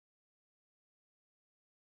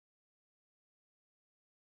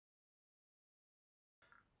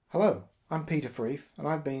Hello, I'm Peter Freeth and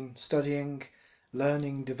I've been studying,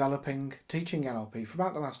 learning, developing, teaching NLP for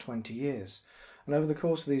about the last 20 years. And over the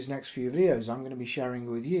course of these next few videos I'm going to be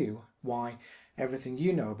sharing with you why everything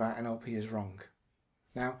you know about NLP is wrong.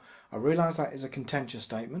 Now, I realise that is a contentious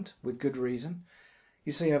statement with good reason.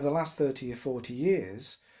 You see, over the last 30 or 40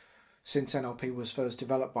 years, since NLP was first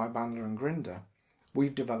developed by Bandler and Grinder,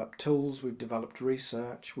 we've developed tools, we've developed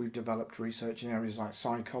research in areas like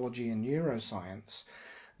psychology and neuroscience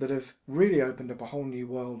that have really opened up a whole new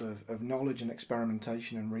world of knowledge and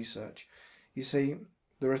experimentation and research. You see,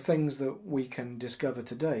 there are things that we can discover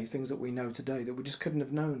today, things that we know today that we just couldn't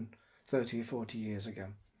have known 30 or 40 years ago.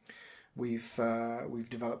 We've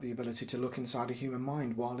developed the ability to look inside a human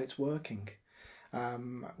mind while it's working.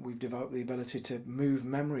 We've developed the ability to move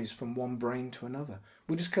memories from one brain to another.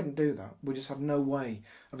 We just couldn't do that. We just had no way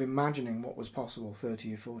of imagining what was possible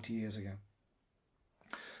 30 or 40 years ago.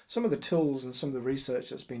 Some of the tools and some of the research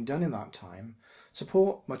that's been done in that time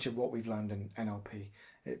support much of what we've learned in NLP.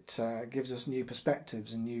 It gives us new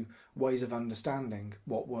perspectives and new ways of understanding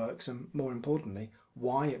what works and, more importantly,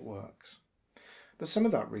 why it works. But some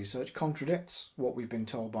of that research contradicts what we've been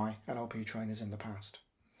told by NLP trainers in the past.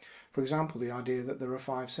 For example, the idea that there are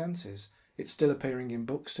 5 senses. It's still appearing in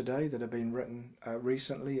books today that have been written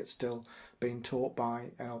recently. It's still being taught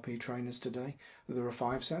by NLP trainers today that there are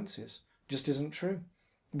 5 senses. Just isn't true.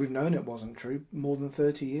 We've known it wasn't true more than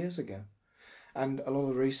 30 years ago. And a lot of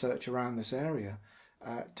the research around this area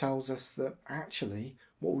tells us that actually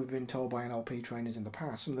what we've been told by NLP trainers in the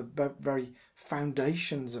past, some of the very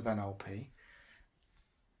foundations of NLP,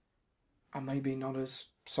 are maybe not as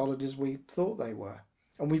solid as we thought they were.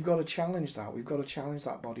 And we've got to challenge that. We've got to challenge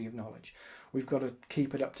that body of knowledge. We've got to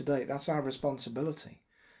keep it up to date. That's our responsibility,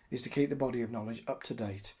 is to keep the body of knowledge up to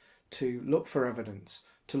date, to look for evidence,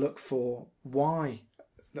 to look for why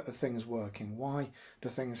are things working, why do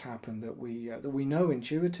things happen that we know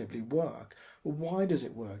intuitively work. Well, why does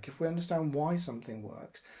it work? If we understand why something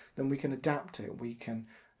works, then we can adapt it, we can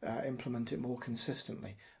implement it more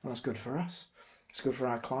consistently. And that's good for us. It's good for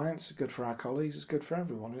our clients, it's good for our colleagues, it's good for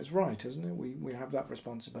everyone. It's right, isn't it? We have that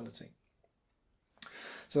responsibility.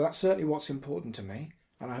 So that's certainly what's important to me,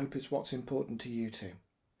 and I hope it's what's important to you too.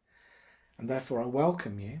 And therefore I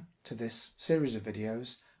welcome you to this series of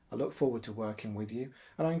videos. I look forward to working with you,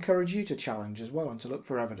 and I encourage you to challenge as well and to look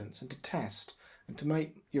for evidence and to test and to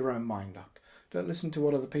make your own mind up. Don't listen to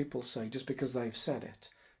what other people say just because they've said it.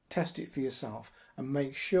 Test it for yourself and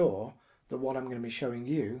make sure that what I'm going to be showing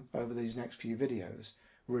you over these next few videos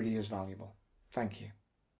really is valuable. Thank you.